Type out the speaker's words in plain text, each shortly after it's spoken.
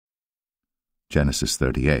Genesis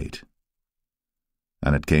 38.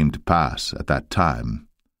 And it came to pass at that time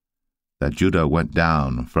that Judah went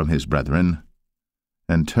down from his brethren,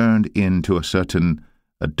 and turned in to a certain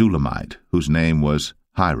Adulamite, whose name was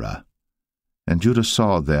Hira. And Judah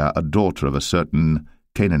saw there a daughter of a certain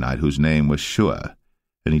Canaanite, whose name was Shua.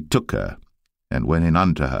 And he took her, and went in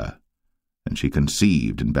unto her, and she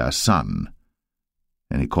conceived and bare a son.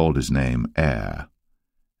 And he called his name Er.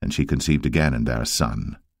 And she conceived again and bare a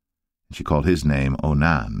son. And she called his name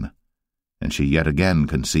Onan. And she yet again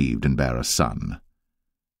conceived and bare a son,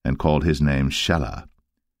 and called his name Shelah.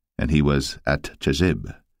 And he was at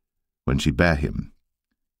Chezib, when she bare him.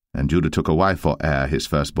 And Judah took a wife for Er his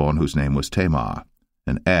firstborn, whose name was Tamar.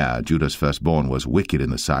 And Er, Judah's firstborn, was wicked in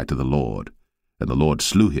the sight of the Lord, and the Lord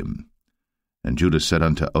slew him. And Judah said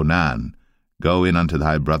unto Onan, Go in unto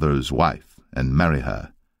thy brother's wife, and marry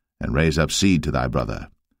her, and raise up seed to thy brother.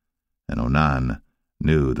 And Onan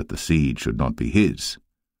knew that the seed should not be his.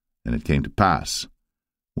 And it came to pass,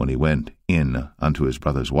 when he went in unto his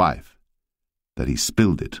brother's wife, that he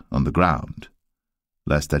spilled it on the ground,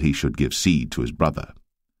 lest that he should give seed to his brother.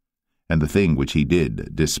 And the thing which he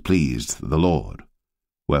did displeased the Lord,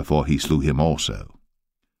 wherefore he slew him also.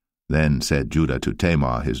 Then said Judah to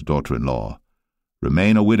Tamar his daughter-in-law,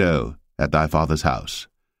 Remain a widow at thy father's house,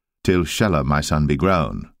 till Shelah my son be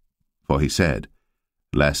grown. For he said,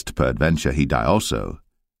 Lest peradventure he die also,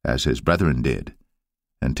 as his brethren did.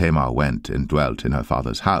 And Tamar went and dwelt in her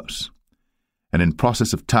father's house. And in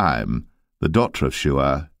process of time, the daughter of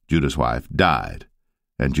Shua, Judah's wife, died.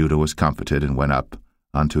 And Judah was comforted, and went up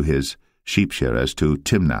unto his sheep-shearers to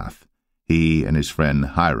Timnath, he and his friend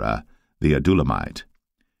Hira, the Adulamite.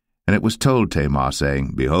 And it was told Tamar,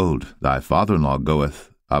 saying, Behold, thy father-in-law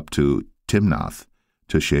goeth up to Timnath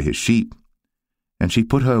to shear his sheep. And she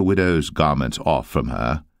put her widow's garments off from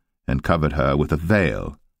her, and covered her with a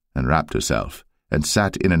veil, and wrapped herself, and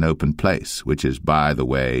sat in an open place, which is by the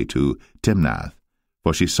way to Timnath.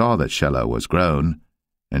 For she saw that Shelah was grown,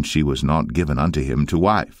 and she was not given unto him to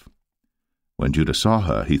wife. When Judah saw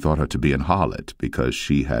her, he thought her to be an harlot, because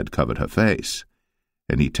she had covered her face.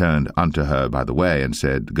 And he turned unto her by the way, and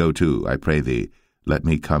said, Go to, I pray thee, let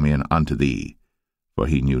me come in unto thee. For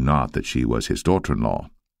he knew not that she was his daughter-in-law.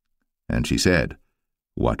 And she said,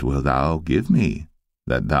 What wilt thou give me,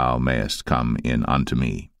 that thou mayest come in unto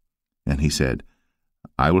me? And he said,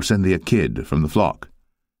 I will send thee a kid from the flock.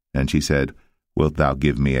 And she said, Wilt thou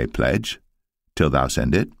give me a pledge, till thou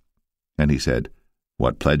send it? And he said,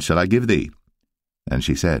 What pledge shall I give thee? And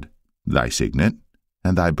she said, Thy signet,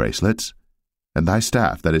 and thy bracelets, and thy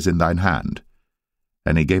staff that is in thine hand.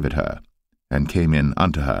 And he gave it her, and came in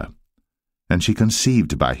unto her. And she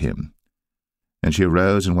conceived by him. And she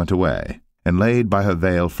arose and went away, and laid by her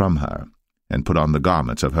veil from her, and put on the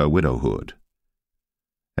garments of her widowhood.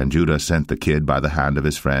 And Judah sent the kid by the hand of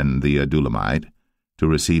his friend the Adulamite, to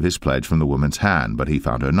receive his pledge from the woman's hand, but he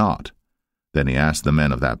found her not. Then he asked the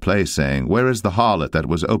men of that place, saying, Where is the harlot that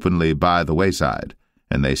was openly by the wayside?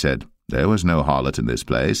 And they said, There was no harlot in this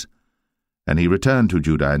place. And he returned to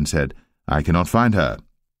Judah, and said, I cannot find her.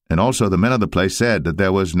 And also the men of the place said that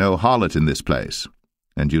there was no harlot in this place.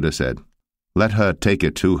 And Judah said, Let her take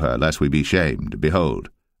it to her, lest we be shamed. Behold,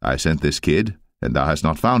 I sent this kid, and thou hast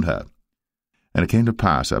not found her. And it came to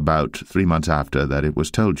pass about 3 months after that it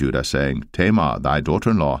was told Judah, saying, Tamar, thy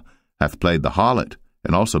daughter-in-law, hath played the harlot,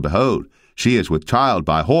 and also, behold, she is with child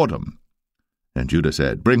by whoredom. And Judah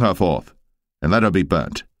said, Bring her forth, and let her be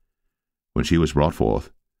burnt. When she was brought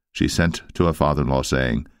forth, she sent to her father-in-law,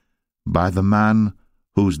 saying, By the man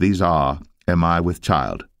whose these are am I with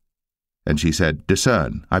child. And she said,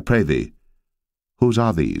 Discern, I pray thee, whose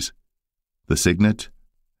are these? The signet,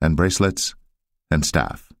 and bracelets, and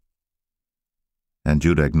staff. And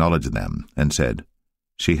Judah acknowledged them, and said,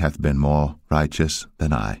 She hath been more righteous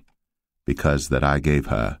than I, because that I gave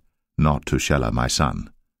her not to Shelah my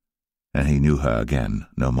son. And he knew her again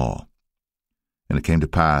no more. And it came to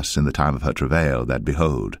pass in the time of her travail, that,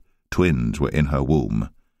 behold, twins were in her womb.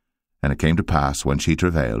 And it came to pass, when she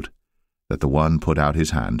travailed, that the one put out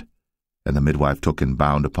his hand, and the midwife took and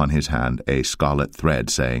bound upon his hand a scarlet thread,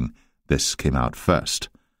 saying, This came out first.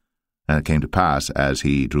 And it came to pass, as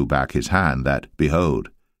he drew back his hand, that, behold,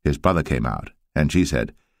 his brother came out. And she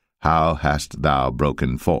said, How hast thou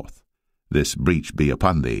broken forth? This breach be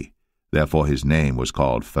upon thee. Therefore his name was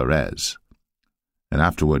called Pharez. And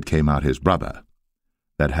afterward came out his brother,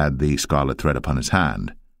 that had the scarlet thread upon his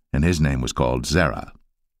hand, and his name was called Zerah.